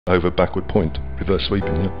Over backward point, reverse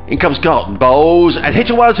sweeping, yeah. In comes Garton, bowls, and hit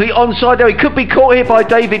a one to the onside there. He could be caught here by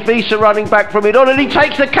David Visa running back from it on, and he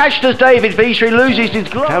takes the catch, does David Visa. He loses his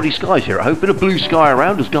glove. Cloudy skies here at Hove, bit of blue sky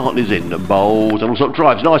around as Garton is in, and bowls, and also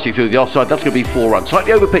drives nicely through the offside. That's going to be 4 runs.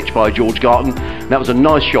 Slightly over pitch by George Garton. That was a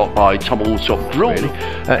nice shot by Tom Allsop. Drilled.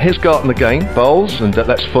 Really. Here's Garton again, bowls, and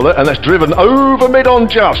that's Fuller, and that's driven over mid-on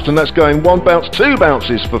just, and that's going 1 bounce, 2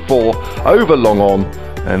 bounces for 4, over long on,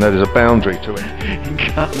 and that is a boundary to it. In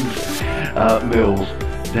comes Mills,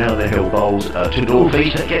 down the hill, bowls to north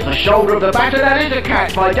east, that gets the shoulder of the batter. That is a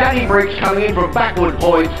catch by Danny Briggs coming in from backward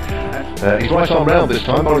point. He's right arm round this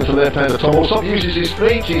time, on to the left hand of Tom Allsop, uses his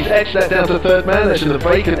feet, he's edged that down to third man, that's in the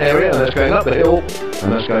vacant area, and that's going up the hill,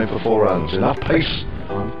 and that's going for 4 runs. Enough pace.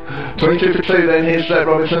 22 for 2 then, here's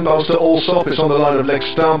Robinson, bowls to Allsop, it's on the line of leg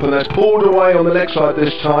stump, and that's pulled away on the leg side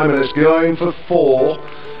this time, and it's going for 4.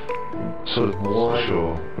 Sort of wide.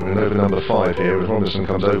 Sure. We're in over number 5 here as Robinson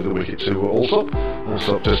comes over the wicket to Allsop.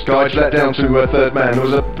 Allsop just guides that down to third man. There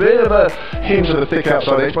was a bit of a hint of a thick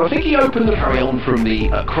outside edge, but I think he opened the carry on from the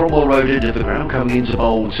Cromwell Road end of the ground, coming into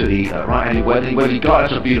bowl to the right-handed Weatherly guide.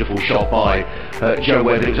 That's a beautiful shot by Joe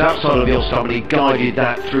Weatherly. It was outside of the off stump, and he guided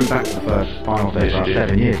that through back to the first final stage for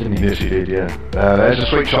 7 years, didn't he? Yes, he did, yeah. There's a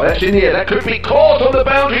sweet shot. That's in the air. That could be caught on the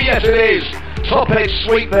boundary. Yes, it is. Top edge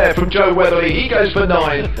sweep there from Joe Weatherly. He goes for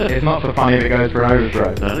 9. It's not so funny if it goes for an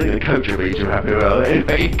overthrow. I think the coach will be too happy about it.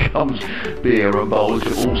 In comes Beer and bowls to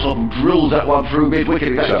Allsop and drills that one through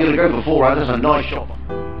mid-wicket. That's going to go for 4 runs. That's a nice shot.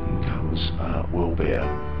 In comes Will Beer.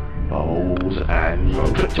 Bowls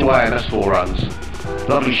and clipped away, and that's 4 runs.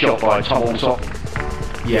 Lovely shot by Tom Allsop.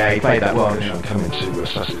 Yeah, he played that well. Coming to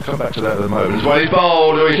Sussex. Come back to that at the moment. As well, he's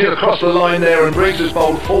bowled. He's hit across the line there, and Briggs has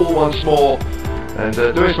bowled full once more. And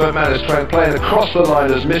Lewis McManus playing across the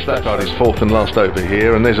line has missed that. His 4th and last over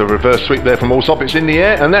here, and there's a reverse sweep there from Allsop. It's in the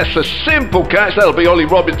air, and that's a simple catch. That'll be Ollie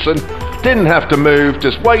Robinson. Didn't have to move,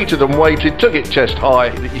 just waited and waited, took it chest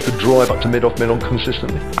high. You could drive up to mid-off mid-on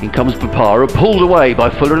consistently. In comes Papara, pulled away by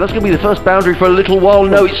Fuller, and that's going to be the first boundary for a little while.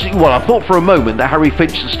 No, it's, well, I thought for a moment that Harry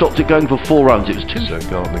Finch had stopped it going for 4 runs. It was 2. So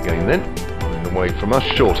Garton again then. Away from us,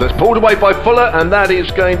 short. So it's pulled away by Fuller, and that is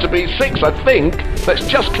going to be 6, I think. That's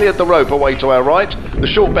just cleared the rope away to our right. The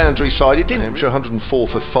short boundary side. It didn't. Hampshire 104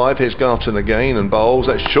 for 5. Here's Garton again, and bowls.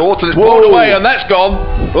 That's short, and it's pulled away, and that's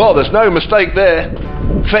gone. Oh, there's no mistake there.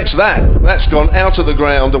 Fetch that. That's gone out of the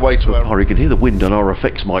ground away to our right. You can hear the wind on our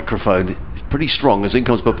effects microphone. Pretty strong as in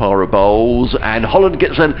comes Papara, bowls, and Holland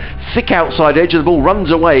gets a thick outside edge, and the ball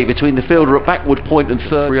runs away between the fielder at backward point and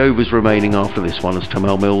 3 overs remaining after this one as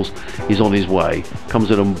Tamel Mills is on his way.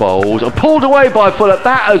 Comes in and bowls, and pulled away by Fuller.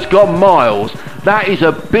 That has gone miles. That is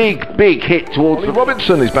a big hit towards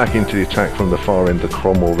Robinson is back into the attack from the far end, the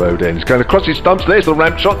Cromwell Road end. He's going across his stumps. There's the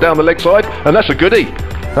ramp shot down the leg side, and that's a goodie.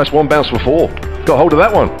 That's 1 bounce for 4. Got hold of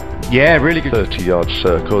that one. Yeah, really good. 30-yard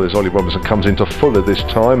circle. There's Ollie Robinson comes into Fuller this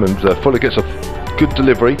time, and Fuller gets a good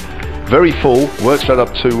delivery. Very full. Works that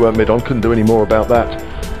up to mid-on. Couldn't do any more about that.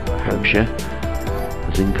 Hampshire.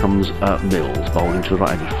 As in comes Mills, bowling to the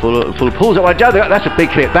right. Fuller pulls it right down there. That's a big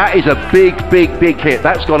hit. That is a big hit.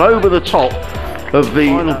 That's gone over the top of the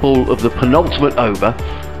final ball of the penultimate over.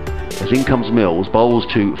 As in comes Mills,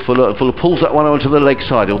 bowls to Fuller, and Fuller pulls that one onto the leg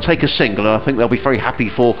side. He'll take a single, and I think they'll be very happy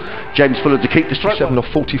for James Fuller to keep the strike. 7 off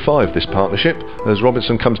 45 this partnership, as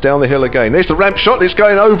Robinson comes down the hill again. There's the ramp shot, it's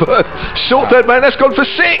going over. Short third man, that's gone for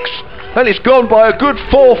 6! And it's gone by a good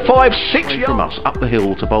 4, 5, 6 yards. From us, up the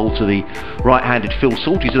hill to bowl to the right-handed Phil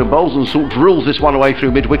Salt. He's in a bowls, and Salt drills this one away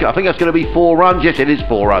through mid-wicket. I think that's going to be 4 runs. Yes, it is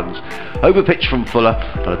 4 runs. Over pitch from Fuller,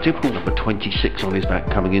 and a typical number 26 on his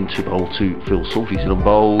back coming into bowl to Phil Salt. He's in on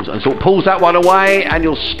bowls, and Salt pulls that one away, and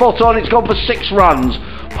you're spot on. It's gone for 6 runs.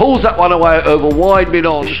 Pulls that one away over wide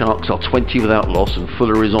mid-on. Sharks are 20 without loss, and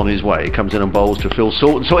Fuller is on his way. He comes in and bowls to Phil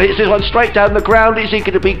Salt, and so hits this one straight down the ground. Is he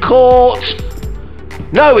going to be caught?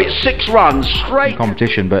 No, it's 6 runs straight.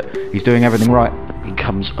 Competition, but he's doing everything right. He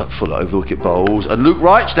comes up Fuller over wicket bowls, and Luke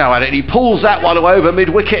Wright's now at it, and he pulls that one away over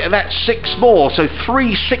mid-wicket, and that's 6 more, so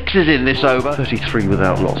 3 6s in this over. 33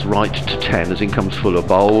 without loss, Wright to 10 as in comes Fuller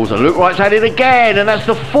bowls, and Luke Wright's at it again, and that's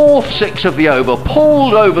the 4th 6 of the over,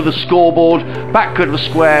 pulled over the scoreboard, backward of the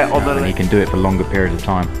square on the... And he can do it for longer periods of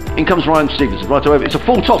time. In comes Ryan Stevenson, right over, it's a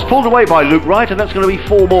full toss, pulled away by Luke Wright, and that's going to be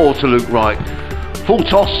 4 more to Luke Wright. Full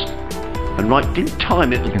toss, and Wright didn't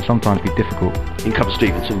time it. It can sometimes be difficult. In comes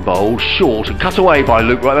Stevenson, bowled short and cut away by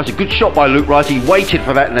Luke Wright. That's a good shot by Luke Wright. He waited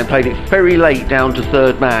for that and then played it very late down to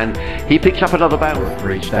third man. He picks up another boundary.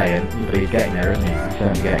 For each day, but he's getting there, isn't he? He's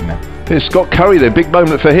certainly getting there. Here's Scott Curry then, big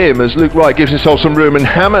moment for him as Luke Wright gives himself some room and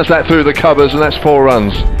hammers that through the covers, and that's 4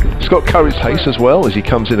 runs. Scott Curry's pace as well as he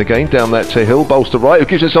comes in again down that hill, bowls to right, who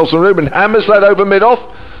gives himself some room and hammers that over mid-off.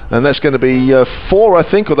 And that's going to be 4,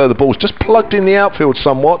 I think, although the ball's just plugged in the outfield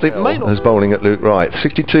somewhat. It may not. As bowling at Luke Wright.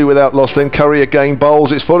 62 without loss then. Curry again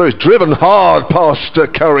bowls. It's Fuller. It's driven hard past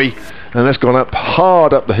Curry. And that's gone up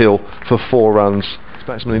hard up the hill for 4 runs.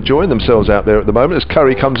 Batsmen enjoying themselves out there at the moment as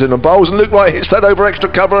Curry comes in and bowls. And Luke Wright hits that over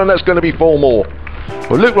extra cover, and that's going to be 4 more.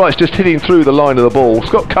 Well, Luke Wright's just hitting through the line of the ball.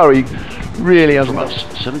 Scott Curry really hasn't much.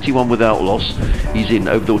 71 without loss. He's in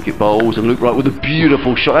over the wicket bowls, and Luke Wright with a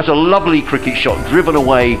beautiful shot. That's a lovely cricket shot, driven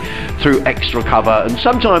away through extra cover. And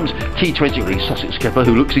sometimes T20 Sussex skipper,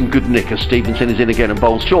 who looks in good nick as Stevenson is in again and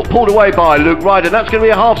bowls short, pulled away by Luke Wright, and that's going to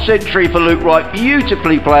be a half century for Luke Wright.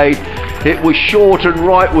 Beautifully played. It was short and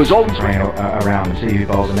Wright was on. Around and see who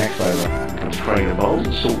bowls the next over. Crane and bowls,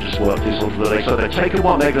 and Salt just worked this onto the leg, so they're taking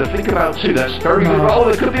 1, they're going to think about 2. That's very good. Oh,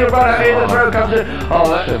 there could be a run out here, the throw comes in.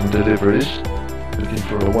 Oh, that's 7 deliveries. Looking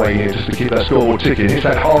for a way here just to keep that scoreboard ticking. Hits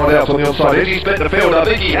that hard out on the onside. Has he split the field? I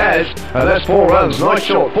think he has. And that's 4 runs. Nice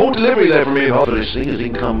shot. Full delivery there from Ian Hodder. Listening as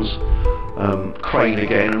in comes Crane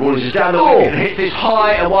again, and Rollins is down the wicket and hits this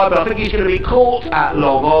high and wide, but I think he's going to be caught at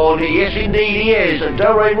long on. Yes, indeed he is. And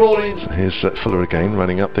Delray Rollins. Here's Fuller again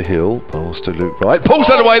running up the hill. Bowls to Luke Wright. Pulls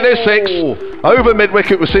that away. There's 6. Over mid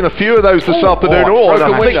wicket. We've seen a few of those this afternoon. And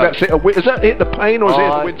I think that's it. Is that hit the pane or is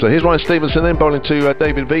it the wind? So here's Ryan Stevenson then bowling to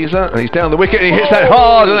David Visa, and he's down the wicket and he hits that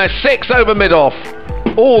hard, and that's 6 over mid off.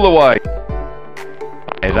 All the way.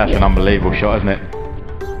 Hey, that's an unbelievable shot, isn't it?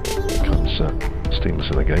 Comes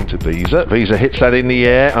Stevenson again to Visa. Visa hits that in the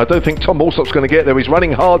air. I don't think Tom Alsop's going to get there. He's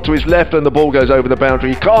running hard to his left and the ball goes over the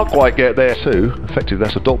boundary. He can't quite get there. 2. Effectively,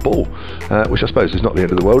 that's a dot ball, which I suppose is not the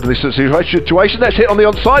end of the world in this situation. That's hit on the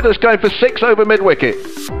onside. That's going for 6 over mid-wicket.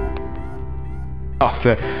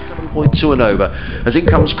 7.2 and over. As in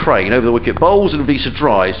comes Crane over the wicket, bowls, and Visa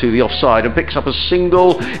drives to the offside and picks up a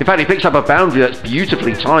single. In fact, he picks up a boundary that's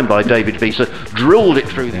beautifully timed by David Visa. Drilled it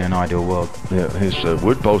through. In an ideal world. Yeah, here's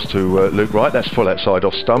Wood bowls to Luke Wright. That's full outside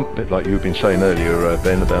off stump. A bit like you've been saying earlier,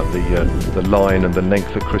 Ben, about the line and the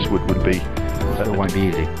length that Chris Wood would be. It won't be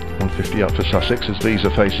easy. 150 up for Sussex as Visa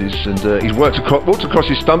faces, and he's walked across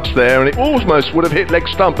his stumps there, and it almost would have hit leg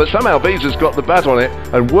stump, but somehow Visa's got the bat on it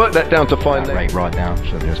and worked that down to fine leg. Right down.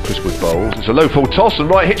 So there's Chris Wood bowls. It's a low full toss, and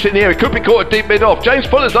Wright hits it in the air. It could be caught at deep mid off. James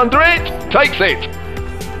Fuller's under it, takes it.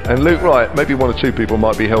 And Luke Wright, maybe 1 or 2 people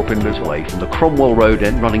might be helping Luke away from the Cromwell Road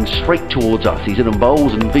end, running straight towards us. He's in and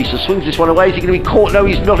bowls, and Visa swings this one away. Is he going to be caught? No,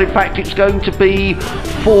 he's not. In fact, it's going to be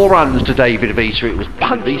 4 runs to David Visa. It was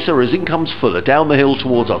punt Visa as in comes Fuller down the hill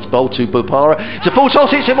towards us. Bowl to Bopara. It's a full toss.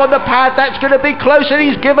 Hits him on the pad. That's going to be close, and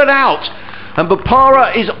he's given out. And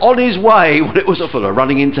Bopara is on his way when it was a Fuller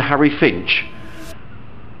running into Harry Finch.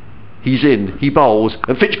 He's in, he bowls,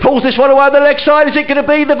 and Finch pulls this one away on the leg side. Is it going to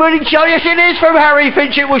be the winning shot? Yes, it is from Harry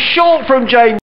Finch. It was short from James.